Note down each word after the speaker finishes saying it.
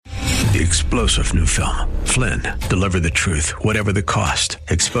The explosive new film, Flynn, deliver the truth, whatever the cost,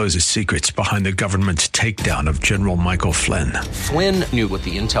 exposes secrets behind the government's takedown of General Michael Flynn. Flynn knew what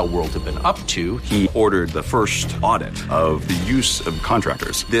the intel world had been up to. He ordered the first audit of the use of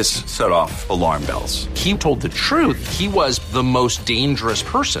contractors. This set off alarm bells. He told the truth. He was the most dangerous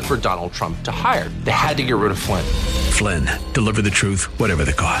person for Donald Trump to hire. They had to get rid of Flynn. Flynn, deliver the truth, whatever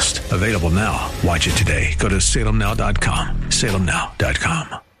the cost. Available now. Watch it today. Go to salemnow.com.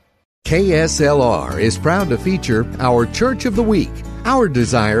 salemnow.com. KSLR is proud to feature our Church of the Week. Our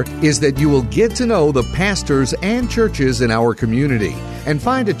desire is that you will get to know the pastors and churches in our community and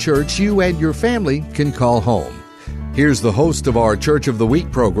find a church you and your family can call home. Here's the host of our Church of the Week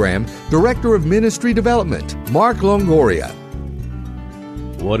program, Director of Ministry Development, Mark Longoria.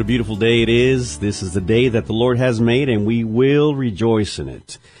 What a beautiful day it is. This is the day that the Lord has made, and we will rejoice in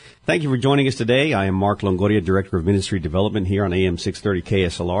it. Thank you for joining us today. I am Mark Longoria, Director of Ministry Development here on AM 630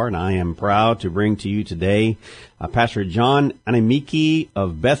 KSLR, and I am proud to bring to you today Pastor John Anemiki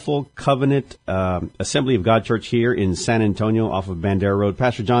of Bethel Covenant Assembly of God Church here in San Antonio off of Bandera Road.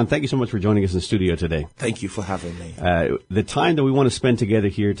 Pastor John, thank you so much for joining us in the studio today. Thank you for having me. The time that we want to spend together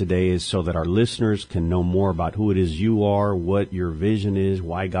here today is so that our listeners can know more about who it is you are, what your vision is,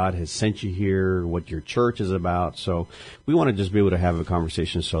 why God has sent you here, what your church is about. So we want to just be able to have a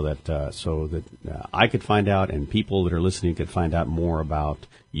conversation so that I could find out and people that are listening could find out more about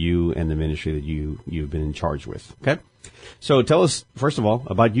you and the ministry that you've been in charge with. Okay? So tell us, first of all,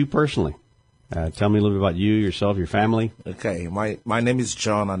 about you personally. Tell me a little bit about you, yourself, your family. Okay. My name is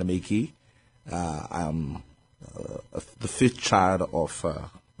John Anemiki. I'm the fifth child of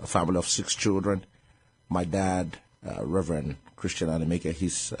a family of 6 children. My dad, Reverend Christian Anemiki,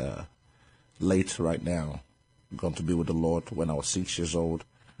 he's late right now, gone to be with the Lord when I was 6 years old.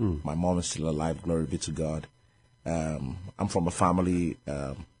 My mom is still alive, glory be to God. I'm from a family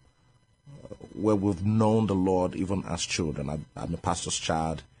where we've known the Lord even as children. I'm a pastor's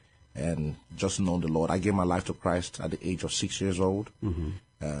child and just known the Lord. I gave my life to Christ at the age of 6 years old.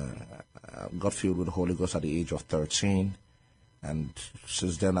 Got filled with the Holy Ghost at the age of 13. And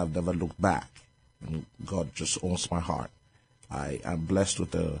since then, I've never looked back. And God just owns my heart. I am blessed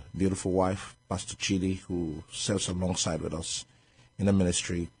with a beautiful wife, Pastor Chidi, who serves alongside with us in the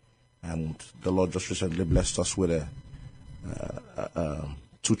ministry. And the Lord just recently blessed us with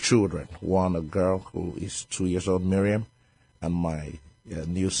 2 children. One, a girl who is 2 years old, Miriam, and my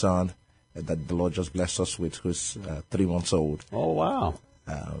new son that the Lord just blessed us with, who's 3 months old. Oh, wow.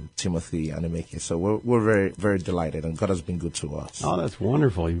 Timothy Anemiki. So we're very, very delighted, and God has been good to us. Oh, that's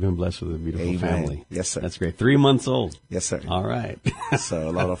wonderful. You've been blessed with a beautiful Amen. Family. Yes, sir. That's great. 3 months old. Yes, sir. All right. So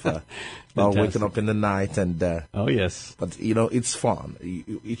a lot of waking up in the night and oh yes. But it's fun.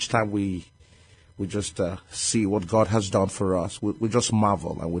 Each time we just see what God has done for us, we just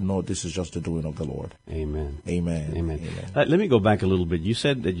marvel and we know this is just the doing of the Lord. Amen. Amen. Amen. Amen. Let me go back a little bit. You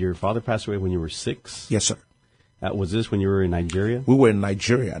said that your father passed away when you were 6. Yes, sir. Was this when you were in Nigeria? We were in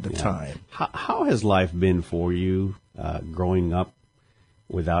Nigeria at the time. How has life been for you growing up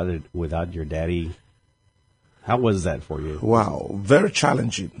without your daddy? How was that for you? Wow, very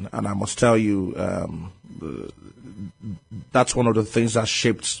challenging. And I must tell you, that's one of the things that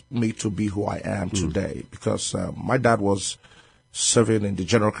shaped me to be who I am today. Because my dad was serving in the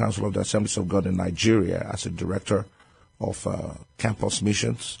General Council of the Assemblies of God in Nigeria as a director of campus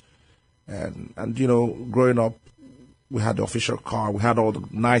missions. And growing up, we had the official car. We had all the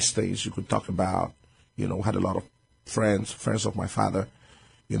nice things you could talk about. We had a lot of friends of my father,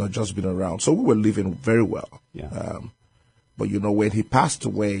 just being around. So we were living very well. Yeah. But, when he passed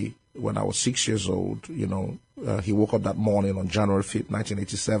away, when I was 6 years old, he woke up that morning on January 5th,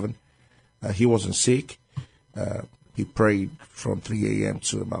 1987. He wasn't sick. He prayed from 3 a.m.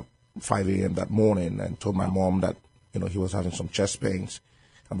 to about 5 a.m. that morning and told my mom that, he was having some chest pains.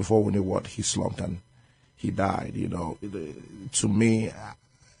 And before we knew what, he slumped and he died. To me,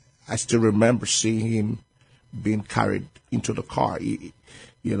 I still remember seeing him being carried into the car.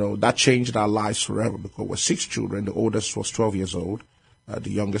 That changed our lives forever because we're 6 children. The oldest was 12 years old.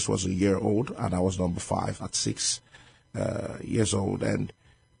 The youngest was a year old, and I was number 5 at 6 years old. And,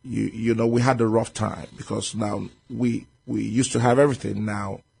 we had a rough time because now we used to have everything.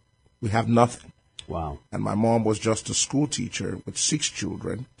 Now we have nothing. Wow. And my mom was just a school teacher with 6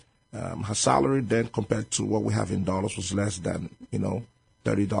 children. Her salary then compared to what we have in dollars was less than,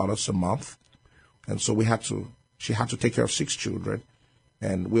 $30 a month. And so she had to take care of 6 children.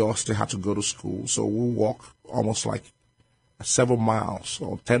 And we all still had to go to school. So we walk almost like 7 miles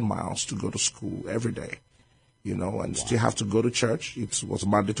or 10 miles to go to school every day, and still have to go to church. It was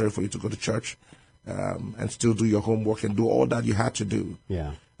mandatory for you to go to church and still do your homework and do all that you had to do.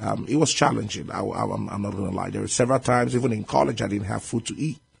 Yeah. It was challenging. I'm not going to lie. There were several times, even in college, I didn't have food to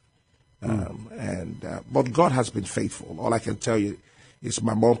eat. But God has been faithful. All I can tell you is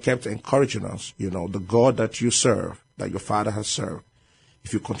my mom kept encouraging us, the God that you serve, that your father has served,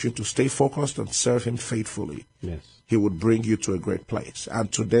 if you continue to stay focused and serve him faithfully, yes, he would bring you to a great place.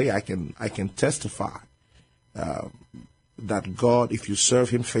 And today I can testify that God, if you serve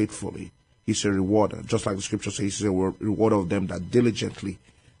him faithfully, he's a rewarder. Just like the scripture says, he's a rewarder of them that diligently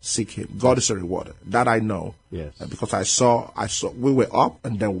seek him. God is a rewarder. That I know. Yes. Because I saw we were up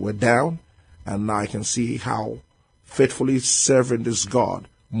and then we were down, and now I can see how faithfully serving this God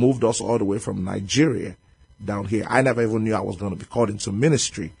moved us all the way from Nigeria down here. I never even knew I was going to be called into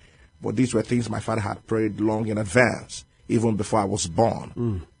ministry, but these were things my father had prayed long in advance, even before I was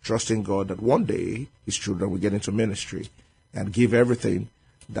born, trusting God that one day his children will get into ministry and give everything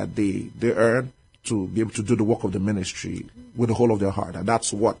that they earn to be able to do the work of the ministry with the whole of their heart. And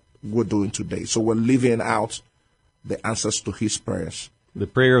that's what we're doing today. So we're living out the answers to his prayers. The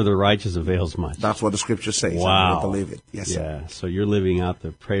prayer of the righteous avails much. That's what the scripture says. Wow. I believe it. Yes, sir. Yeah, so you're living out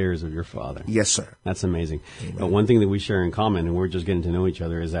the prayers of your father. Yes, sir. That's amazing. One thing that we share in common, and we're just getting to know each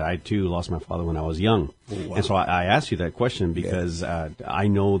other, is that I, too, lost my father when I was young. Oh, wow. And so I asked you that question because I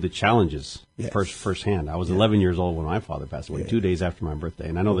know the challenges firsthand. I was 11 years old when my father passed away, 2 days after my birthday.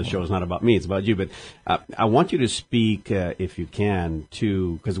 And I know the show is not about me, it's about you. But I want you to speak, if you can,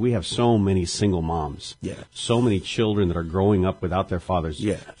 to, because we have so many single moms, so many children that are growing up without their fathers.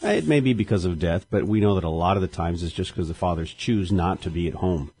 It may be because of death, but we know that a lot of the times it's just because the fathers choose not to be at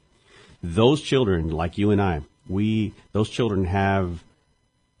home. Those children, like you and I, those children have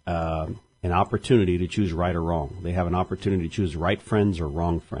an opportunity to choose right or wrong. They have an opportunity to choose right friends or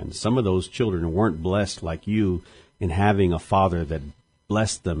wrong friends. Some of those children weren't blessed like you in having a father that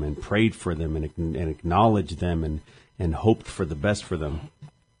blessed them and prayed for them and acknowledged them and hoped for the best for them.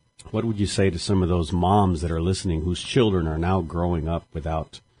 What would you say to some of those moms that are listening whose children are now growing up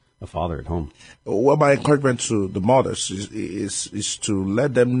without a father at home? Well, my encouragement to the mothers is to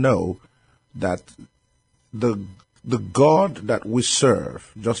let them know that the God that we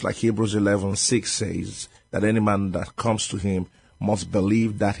serve, just like Hebrews 11:6 says, that any man that comes to him must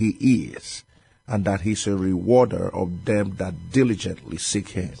believe that he is, and that he's a rewarder of them that diligently seek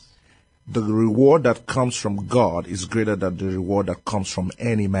him. The reward that comes from God is greater than the reward that comes from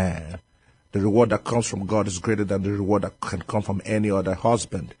any man. The reward that comes from God is greater than the reward that can come from any other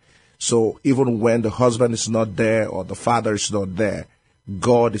husband. So even when the husband is not there or the father is not there,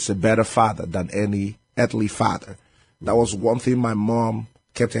 God is a better father than any earthly father. That was one thing my mom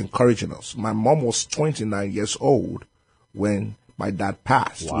kept encouraging us. My mom was 29 years old when my dad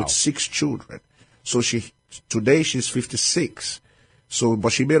passed with 6 children. So today she's 56. So,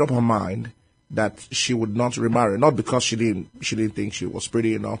 but she made up her mind that she would not remarry, not because she didn't think she was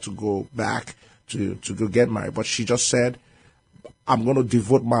pretty enough to go back to go get married, but she just said, I'm going to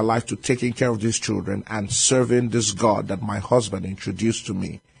devote my life to taking care of these children and serving this God that my husband introduced to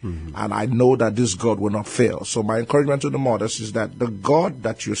me. Mm-hmm. And I know that this God will not fail. So my encouragement to the mothers is that the God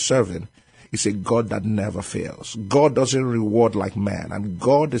that you're serving is a God that never fails. God doesn't reward like man, and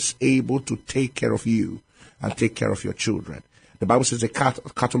God is able to take care of you and take care of your children. The Bible says the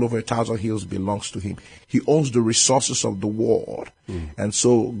cattle over 1,000 hills belongs to him. He owns the resources of the world. And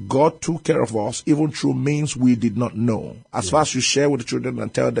so God took care of us even through means we did not know. As far as you share with the children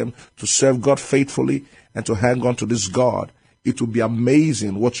and tell them to serve God faithfully and to hang on to this God, it will be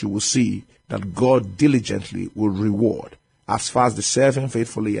amazing what you will see that God diligently will reward. As far as they serve him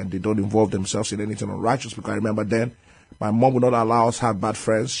faithfully and they don't involve themselves in anything unrighteous, because I remember then my mom would not allow us to have bad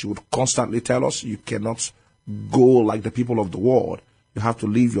friends. She would constantly tell us, you cannot go like the people of the world. You have to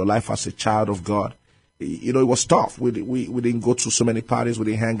live your life as a child of God. It was tough. We didn't go to so many parties. We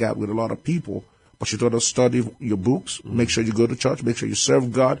didn't hang out with a lot of people. But she told us, study your books. Make sure you go to church. Make sure you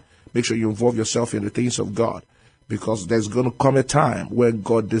serve God. Make sure you involve yourself in the things of God. Because there's going to come a time when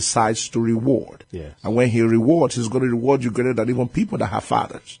God decides to reward. Yes. And when he rewards, he's going to reward you greater than even people that have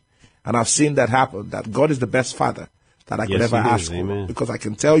fathers. And I've seen that happen, that God is the best father that I could ever ask for. Because I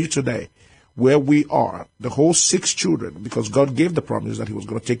can tell you today, where we are, the whole 6 children, because God gave the promise that he was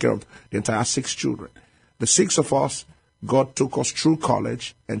going to take care of the entire 6 children. The 6 of us, God took us through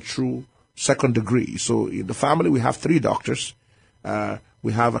college and through second degree. So in the family, we have 3 doctors.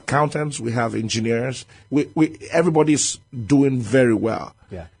 We have accountants. We have engineers. Everybody's doing very well.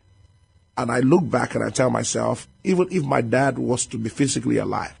 Yeah. And I look back and I tell myself, even if my dad was to be physically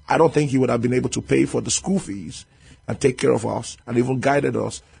alive, I don't think he would have been able to pay for the school fees and take care of us and even guided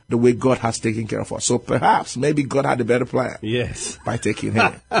us the way God has taken care of us. So perhaps, maybe God had a better plan. Yes. By taking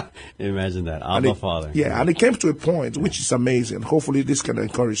him. Imagine that. Abba Father. Yeah, and it came to a point, which is amazing. Hopefully this can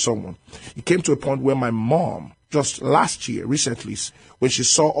encourage someone. It came to a point where my mom, just last year, recently, when she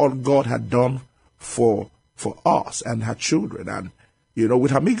saw all God had done for us and her children, and, you know,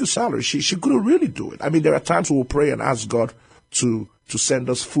 with her meager salary, she couldn't really do it. I mean, there are times we will pray and ask God to send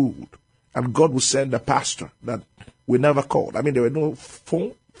us food, and God will send a pastor that we never called. I mean, there were no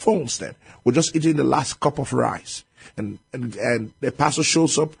phones then. We're just eating the last cup of rice. And the pastor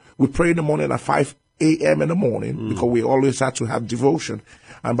shows up. We pray in the morning at 5 a.m. in the morning because we always had to have devotion.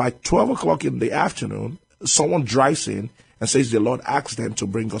 And by 12 o'clock in the afternoon, someone drives in and says the Lord asked them to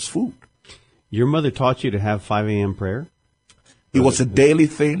bring us food. Your mother taught you to have 5 a.m. prayer? It was a daily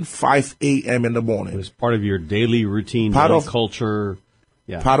thing, 5 a.m. in the morning. It was part of your daily routine, daily culture.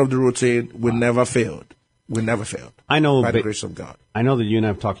 Yeah. Part of the routine. We never failed. We never failed. I know, by the grace of God. I know that you and I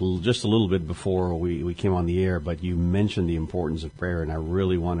have talked just a little bit before we came on the air, but you mentioned the importance of prayer, and I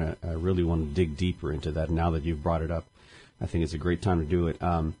really want to dig deeper into that now that you've brought it up. I think it's a great time to do it.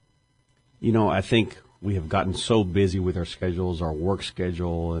 You know, I think we have gotten so busy with our schedules, our work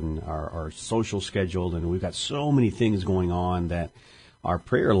schedule, and our social schedule, and we've got so many things going on that our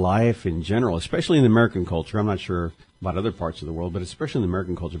prayer life in general, especially in the American culture, I'm not sure about other parts of the world, but especially in the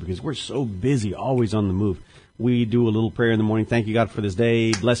American culture, because we're so busy, always on the move. We do a little prayer in the morning. Thank you, God, for this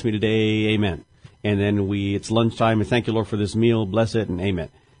day. Bless me today. Amen. And then it's lunchtime, and thank you, Lord, for this meal. Bless it, and amen.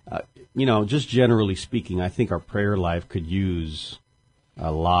 You know, just generally speaking, I think our prayer life could use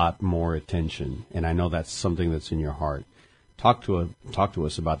a lot more attention, and I know that's something that's in your heart. Talk to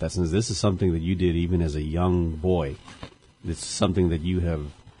us about that, since this is something that you did even as a young boy. This is something that you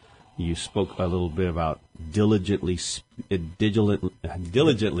spoke a little bit about diligently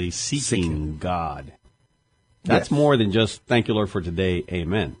seeking God. That's more than just thank you, Lord, for today.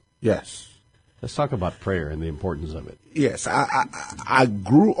 Amen. Yes. Let's talk about prayer and the importance of it. Yes, I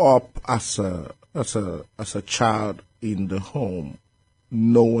grew up as a child in the home,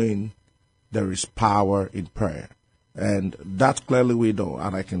 knowing there is power in prayer, and that clearly we know.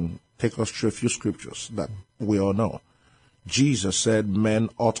 And I can take us through a few scriptures that we all know. Jesus said, "Men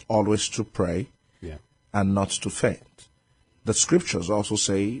ought always to pray, and not to faint." The scriptures also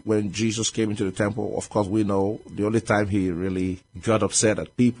say when Jesus came into the temple, of course, we know the only time he really got upset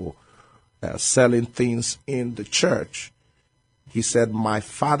at people selling things in the church, he said, "My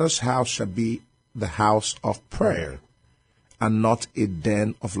Father's house shall be the house of prayer and not a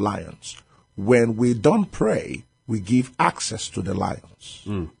den of lions." When we don't pray, we give access to the lions.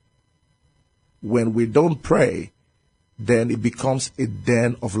 When we don't pray, then it becomes a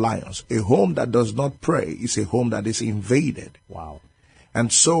den of lions. A home that does not pray is a home that is invaded. Wow.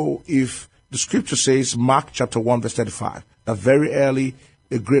 And so if the scripture says, Mark chapter 1, verse 35, that very early,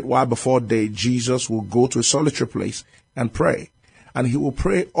 a great while before day, Jesus will go to a solitary place and pray. And he will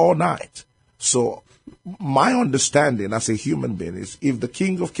pray all night. So my understanding as a human being is if the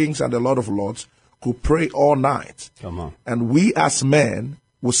King of Kings and the Lord of Lords could pray all night, come on, and we as men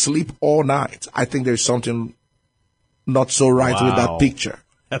will sleep all night, I think there's something not so right with that picture.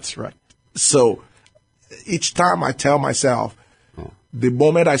 That's right. So each time I tell myself, the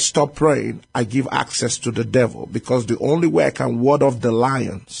moment I stop praying, I give access to the devil, because the only way I can ward off the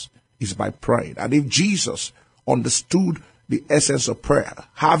lions is by praying. And if Jesus understood the essence of prayer,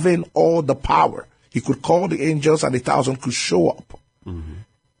 having all the power, he could call the angels and 1,000 could show up.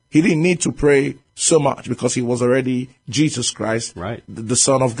 He didn't need to pray so much because he was already Jesus Christ, right, the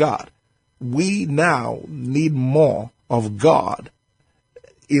Son of God. We now need more of God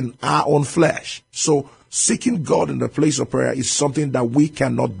in our own flesh. So seeking God in the place of prayer is something that we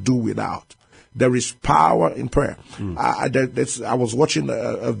cannot do without. There is power in prayer. I was watching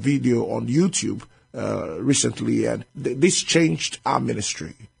a video on YouTube recently, and this changed our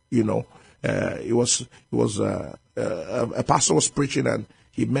ministry. You know, it was a pastor was preaching, and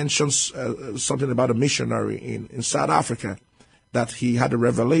he mentions something about a missionary in South Africa, that he had a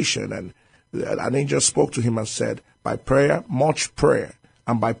revelation, and an angel spoke to him and said, by prayer, much prayer,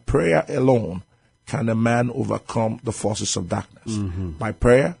 and by prayer alone can a man overcome the forces of darkness. By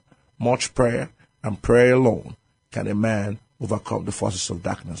prayer, much prayer, and prayer alone can a man overcome the forces of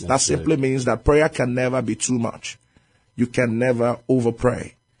darkness. That simply means that prayer can never be too much. You can never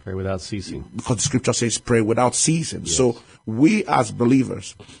overpray. Pray without ceasing. Because the scripture says pray without ceasing. Yes. So we as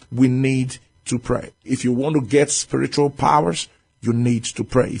believers, we need to pray. If you want to get spiritual powers, you need to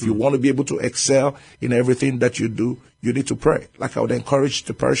pray. If you want to be able to excel in everything that you do, you need to pray. Like I would encourage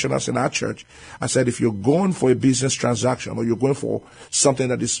the parishioners in our church. I said, if you're going for a business transaction or you're going for something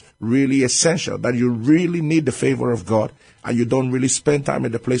that is really essential, that you really need the favor of God, and you don't really spend time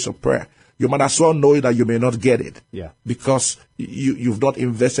in the place of prayer, you might as well know that you may not get it. Yeah. Because you've not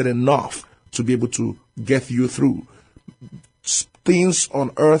invested enough to be able to get you through. Things on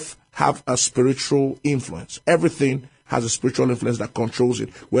earth have a spiritual influence. Everything has a spiritual influence that controls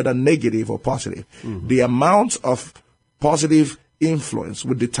it, whether negative or positive. The amount of positive influence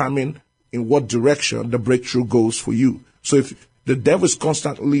will determine in what direction the breakthrough goes for you. So if the devil is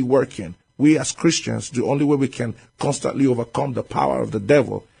constantly working, we as Christians, the only way we can constantly overcome the power of the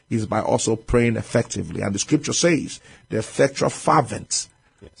devil is by also praying effectively. And the scripture says, the effectual fervent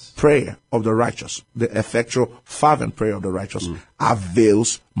prayer of the righteous, the effectual fervent prayer of the righteous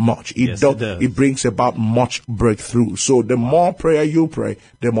avails much. It does. It brings about much breakthrough. So the more prayer you pray,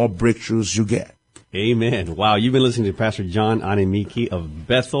 the more breakthroughs you get. Amen. Wow. You've been listening to Pastor John Anemiki of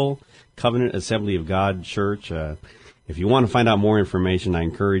Bethel Covenant Assembly of God Church. If you want to find out more information, I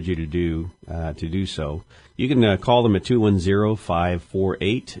encourage you to do so. You can call them at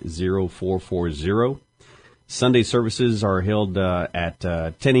 210-548-0440. Sunday services are held at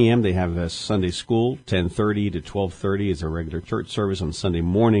 10 a.m. They have a Sunday school. 10:30 to 12:30 is a regular church service on Sunday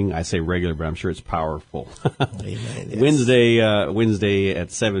morning. I say regular, but I'm sure it's powerful. Amen, yes. Wednesday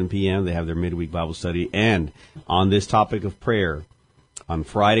at 7 p.m. they have their midweek Bible study. And on this topic of prayer, on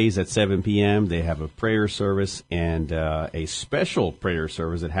Fridays at 7 p.m. they have a prayer service and a special prayer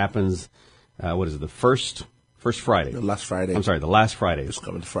service that happens. The first Friday? The last Friday. I'm sorry, the last Friday. It's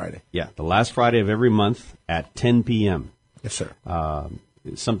coming Friday. Yeah, the last Friday of every month at 10 p.m. Yes, sir.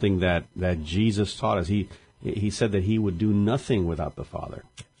 It's something that Jesus taught us. He said that he would do nothing without the Father.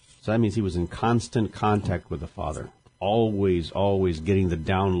 So that means he was in constant contact with the Father, always getting the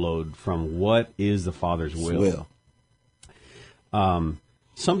download from what is the Father's will.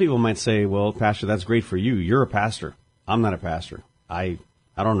 Some people might say, well, Pastor, that's great for you. You're a pastor. I'm not a pastor. I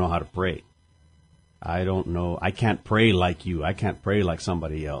don't know how to pray. I don't know. I can't pray like you. I can't pray like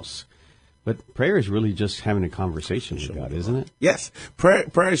somebody else. But prayer is really just having a conversation with God, isn't it? Yes.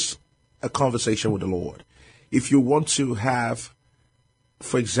 Prayer is a conversation with the Lord. If you want to have,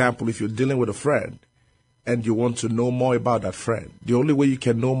 for example, if you're dealing with a friend and you want to know more about that friend, the only way you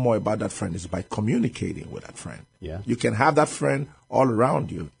can know more about that friend is by communicating with that friend. Yeah. You can have that friend all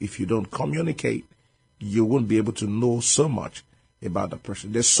around you. If you don't communicate, you won't be able to know so much about that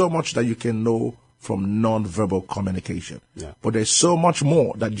person. There's so much that you can know from non-verbal communication. Yeah. But there's so much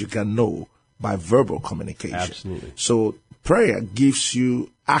more that you can know by verbal communication. Absolutely. So prayer gives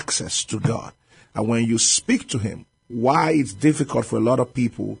you access to God. And when you speak to him, why it's difficult for a lot of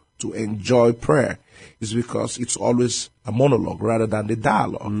people to enjoy prayer is because it's always a monologue rather than the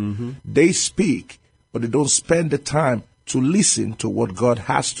dialogue. Mm-hmm. They speak, but they don't spend the time to listen to what God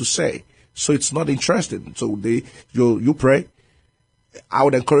has to say. So it's not interesting. So you pray. I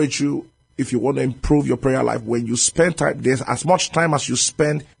would encourage you, if you want to improve your prayer life, when you spend time, there's as much time as you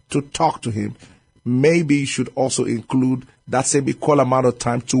spend to talk to him, maybe you should also include that same equal amount of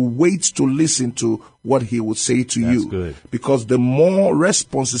time to wait to listen to what he would say to you. Good. Because the more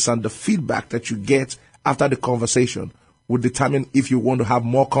responses and the feedback that you get after the conversation will determine if you want to have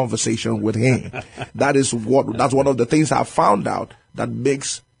more conversation with him. That's one of the things I found out that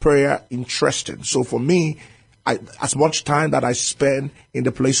makes prayer interesting. So for me, as much time that I spend in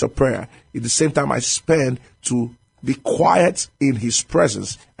the place of prayer, is the same time I spend to be quiet in his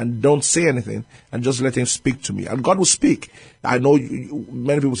presence and don't say anything and just let him speak to me. And God will speak. I know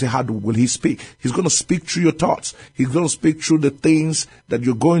many people say, how will he speak? He's going to speak through your thoughts. He's going to speak through the things that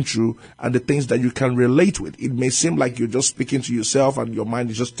you're going through and the things that you can relate with. It may seem like you're just speaking to yourself and your mind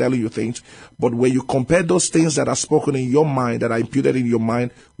is just telling you things. But when you compare those things that are spoken in your mind, that are imputed in your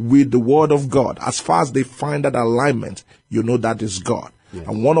mind with the word of God, as far as they find that alignment, you know that is God. Yes.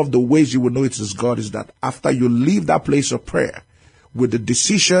 And one of the ways you will know it is God is that after you leave that place of prayer, with the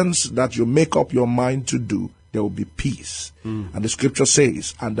decisions that you make up your mind to do, there will be peace. And the scripture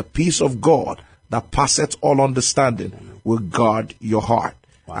says, and the peace of God that passeth all understanding will guard your heart.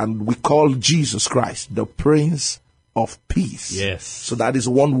 Wow. And we call Jesus Christ the Prince of Peace. Yes. So that is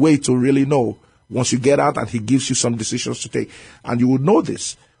one way to really know once you get out and he gives you some decisions to take. And you will know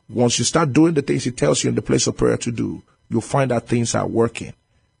this. Once you start doing the things he tells you in the place of prayer to do, you'll find that things are working.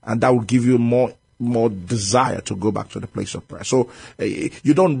 And that will give you more desire to go back to the place of prayer. So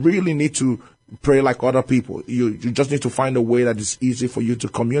you don't really need to pray like other people. You just need to find a way that is easy for you to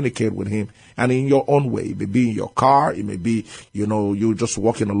communicate with him, and in your own way. It may be in your car. It may be, you're just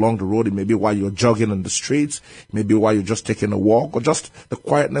walking along the road. It may be while you're jogging in the streets. It may be while you're just taking a walk, or just the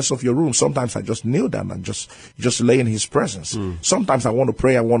quietness of your room. Sometimes I just kneel down and just lay in his presence. Sometimes I want to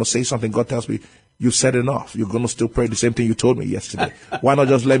pray. I want to say something. God tells me, you said enough. You're going to still pray the same thing you told me yesterday. Why not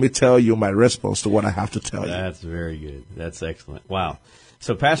just let me tell you my response to what I have to tell you? That's very good. That's excellent. Wow.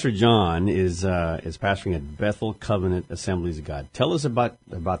 So Pastor John is pastoring at Bethel Covenant Assemblies of God. Tell us about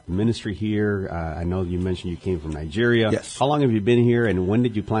the ministry here. I know you mentioned you came from Nigeria. Yes. How long have you been here, and when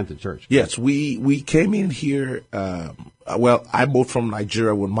did you plant the church? Yes, we came in here. I moved from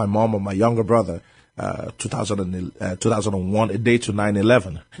Nigeria with my mom and my younger brother, 2001, a day to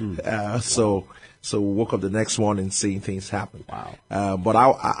 9/11. So we woke up the next morning seeing things happen. Wow. But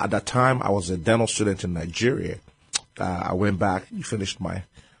at that time, I was a dental student in Nigeria. I went back, finished my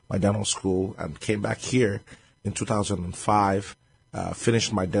dental school, and came back here in 2005,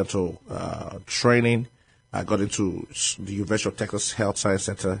 finished my dental training. I got into the University of Texas Health Science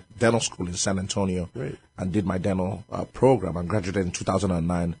Center Dental School in San Antonio. Great. And did my dental program, and graduated in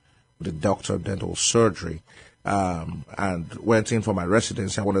 2009 with a doctor of dental surgery. And went in for my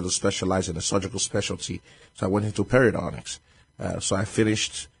residency. I wanted to specialize in a surgical specialty, so I went into periodontics. So I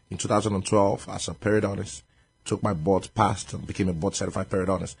finished in 2012 as a periodontist. Took my board, passed, and became a board certified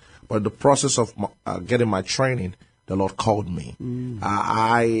periodontist. But in the process of getting my training, the Lord called me.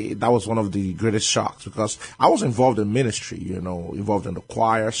 That was one of the greatest shocks, because I was involved in ministry, involved in the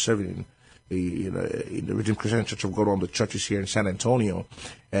choir, serving in the Redeemed Christian Church of God, one of the churches here in San Antonio.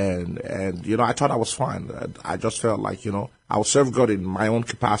 And I thought I was fine. I just felt like, I would serve God in my own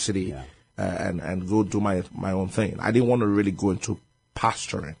capacity, and go do my own thing. I didn't want to really go into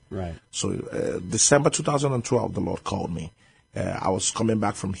pastoring. Right. So December 2012, the Lord called me. I was coming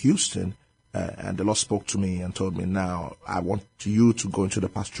back from Houston, and the Lord spoke to me and told me, now I want you to go into the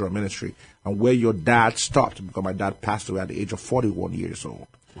pastoral ministry. And where your dad stopped, because my dad passed away at the age of 41 years old.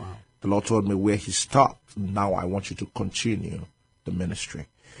 Wow. The Lord told me where he stopped, now I want you to continue the ministry.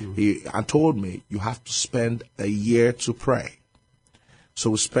 He told me, you have to spend a year to pray.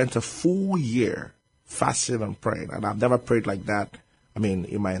 So we spent a full year fasting and praying. And I've never prayed like that,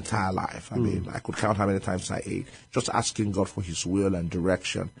 in my entire life. I could count how many times I ate, just asking God for his will and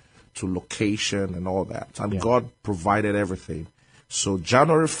direction to location and all that. And God provided everything. So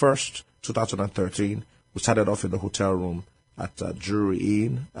January 1st, 2013, we started off in the hotel room at Drury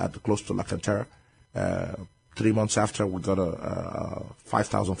Inn close to La Cantera. 3 months after, we got a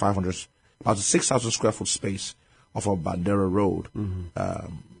 5,500, about a 6,000 square foot space off of Bandera Road.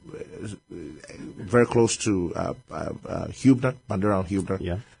 Very close to Hubner, Bandera and Hubner.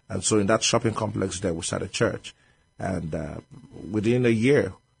 Yeah. And so in that shopping complex there, we started church. And within a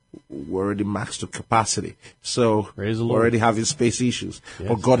year, we're already maxed to capacity. So Praise the we're Lord. already having space issues. Yes.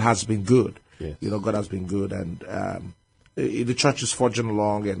 But God has been good. Yes. God has been good. And the church is forging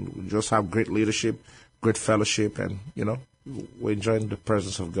along, and we just have great leadership, great fellowship, and, we're enjoying the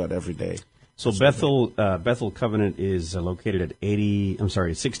presence of God every day. So Bethel Covenant is located at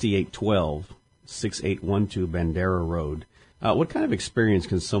 6812 Bandera Road. What kind of experience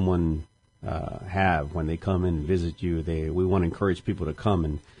can someone have when they come and visit you? We want to encourage people to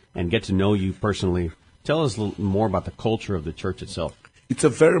come and get to know you personally. Tell us a little more about the culture of the church itself. It's a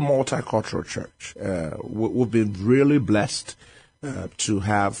very multicultural church. We've been really blessed to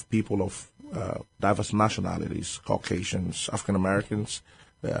have people of diverse nationalities, Caucasians, African Americans,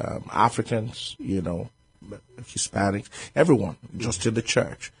 Africans, Hispanics, everyone just in the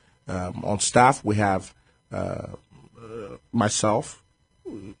church. On staff, we have myself,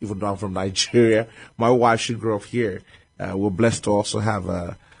 even though I'm from Nigeria. My wife, she grew up here. We're blessed to also have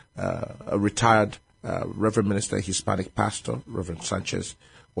a retired Reverend Minister, Hispanic pastor, Reverend Sanchez.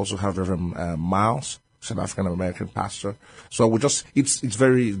 We also have Reverend Miles, who's an African American pastor. So it's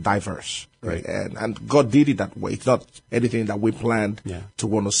very diverse, right? And God did it that way. It's not anything that we planned to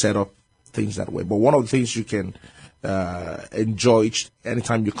want to set up things that way. But one of the things you can enjoy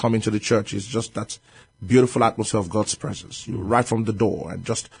anytime you come into the church is just that beautiful atmosphere of God's presence. Right from the door, and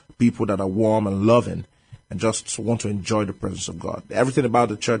just people that are warm and loving and just want to enjoy the presence of God. Everything about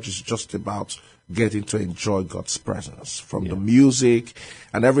the church is just about getting to enjoy God's presence, from the music,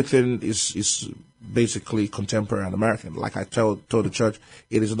 and everything is basically contemporary and American. Like I told the church,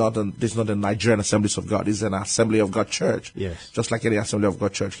 this is not the Nigerian Assemblies of God. It's an Assembly of God church. Yes. Just like any Assembly of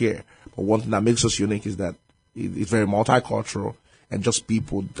God church here. But one thing that makes us unique is that it's very multicultural, and just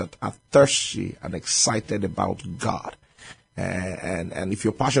people that are thirsty and excited about God. And if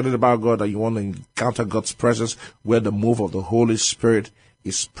you're passionate about God and you want to encounter God's presence, where the move of the Holy Spirit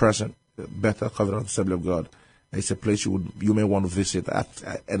is present, Bethel Covenant Assembly of God. It's a place you may want to visit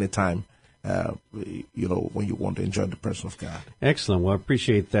at any time, when you want to enjoy the person of God. Excellent. Well, I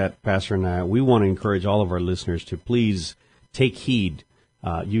appreciate that, Pastor, and we want to encourage all of our listeners to please take heed.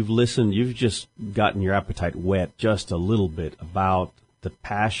 You've listened, you've just gotten your appetite whet just a little bit about the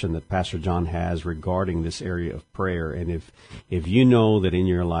passion that Pastor John has regarding this area of prayer. And if you know that in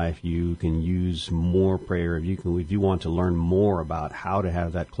your life you can use more prayer, if you want to learn more about how to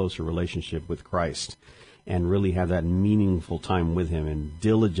have that closer relationship with Christ and really have that meaningful time with Him and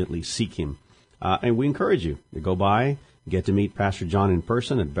diligently seek Him, and we encourage you to go by, get to meet Pastor John in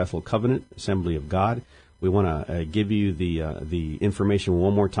person at Bethel Covenant Assembly of God. We want to give you the information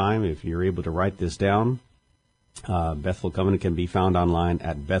one more time if you're able to write this down. Bethel Covenant can be found online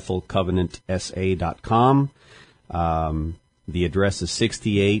at bethelcovenantsa.com. The address is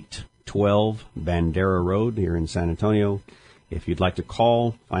 6812 Bandera Road here in San Antonio. If you'd like to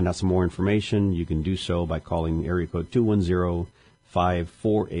call, find out some more information, you can do so by calling area code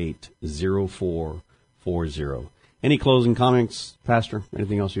 210-548-0440. Any closing comments, Pastor?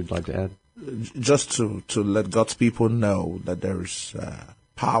 Anything else you'd like to add? Just to let God's people know that there is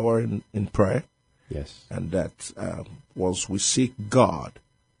power in prayer. Yes. And that once we seek God,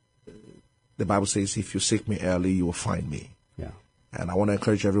 the Bible says, if you seek me early, you will find me. Yeah. And I want to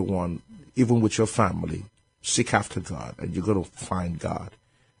encourage everyone, even with your family, seek after God, and you're going to find God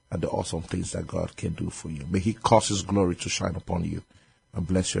and the awesome things that God can do for you. May He cause His glory to shine upon you and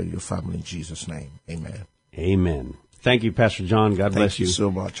bless you and your family in Jesus' name. Amen. Amen. Thank you, Pastor John. God bless you. Thank you so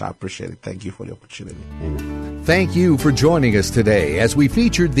much. I appreciate it. Thank you for the opportunity. Amen. Thank you for joining us today as we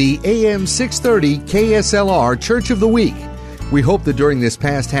featured the AM 630 KSLR Church of the Week. We hope that during this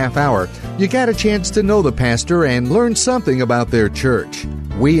past half hour, you got a chance to know the pastor and learn something about their church.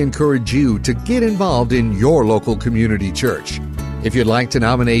 We encourage you to get involved in your local community church. If you'd like to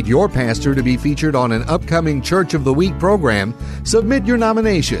nominate your pastor to be featured on an upcoming Church of the Week program, submit your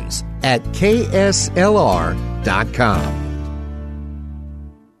nominations at kslr.com.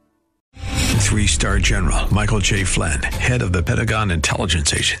 3-star General Michael J. Flynn, head of the Pentagon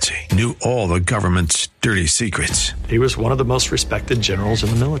Intelligence Agency, knew all the government's dirty secrets. He was one of the most respected generals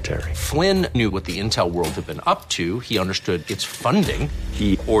in the military. Flynn knew what the intel world had been up to. He understood its funding.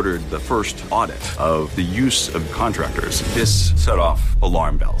 He ordered the first audit of the use of contractors. This set off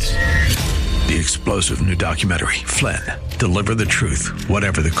alarm bells. The explosive new documentary, Flynn, Deliver the Truth,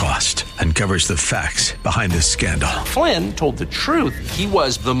 Whatever the Cost, uncovers the facts behind this scandal. Flynn told the truth. He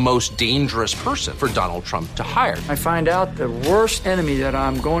was the most dangerous person for Donald Trump to hire. I find out the worst enemy that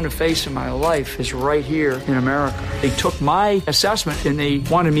I'm going to face in my life is right here in America. They took my assessment and they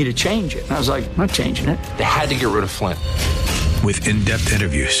wanted me to change it. And I was like, I'm not changing it. They had to get rid of Flynn. With in-depth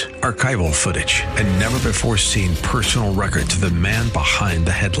interviews, archival footage, and never-before-seen personal records of the man behind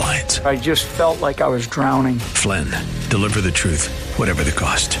the headlines. I just felt like I was drowning. Flynn, Deliver the Truth, Whatever the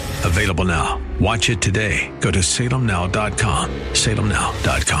Cost. Available now. Watch it today. Go to salemnow.com.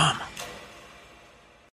 salemnow.com.